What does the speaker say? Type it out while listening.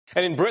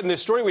And in Britain,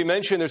 this story we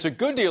mentioned, there's a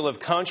good deal of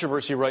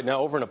controversy right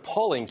now over an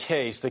appalling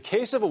case. The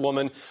case of a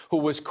woman who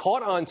was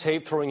caught on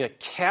tape throwing a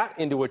cat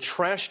into a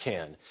trash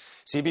can.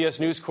 CBS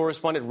News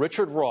correspondent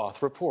Richard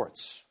Roth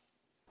reports.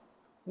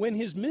 When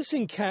his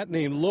missing cat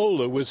named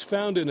Lola was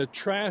found in a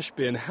trash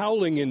bin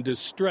howling in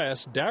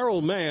distress,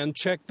 Daryl Mann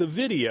checked the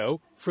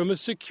video from a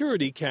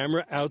security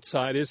camera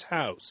outside his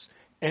house.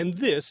 And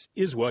this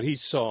is what he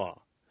saw.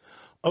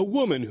 A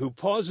woman who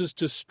pauses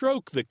to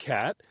stroke the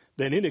cat,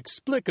 then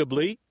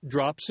inexplicably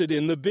drops it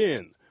in the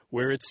bin,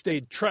 where it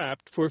stayed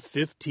trapped for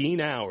 15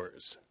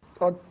 hours.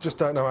 I just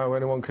don't know how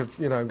anyone could,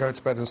 go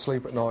to bed and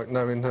sleep at night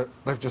knowing that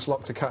they've just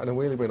locked a cat in a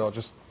wheelie bin. I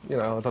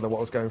don't know what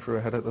was going through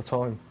her head at the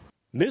time.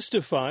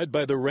 Mystified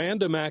by the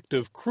random act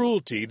of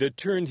cruelty that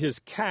turned his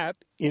cat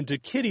into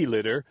kitty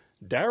litter,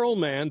 Daryl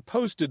Mann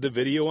posted the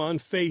video on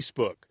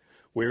Facebook,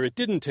 where it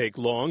didn't take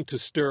long to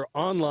stir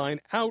online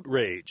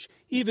outrage.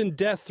 Even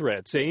death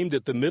threats aimed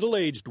at the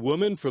middle-aged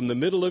woman from the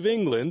middle of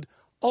England,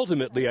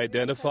 ultimately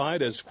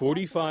identified as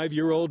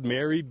 45-year-old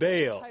Mary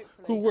Bale,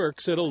 who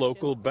works at a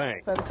local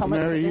bank.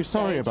 Mary, are you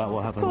sorry about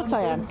what happened? Of course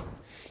I am.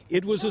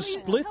 It was a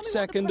split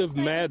second of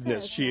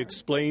madness, she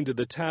explained to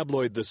the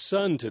tabloid The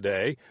Sun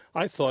today.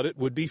 I thought it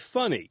would be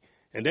funny.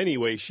 And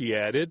anyway, she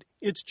added,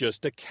 it's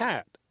just a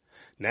cat.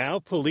 Now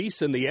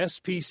police and the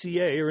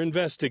SPCA are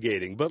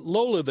investigating, but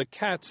Lola the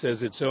cat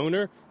says its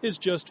owner is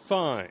just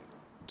fine.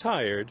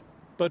 Tired,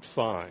 but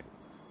fine.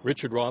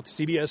 Richard Roth,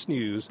 CBS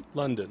News,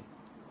 London.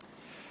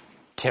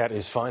 Cat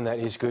is fine. That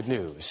is good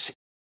news.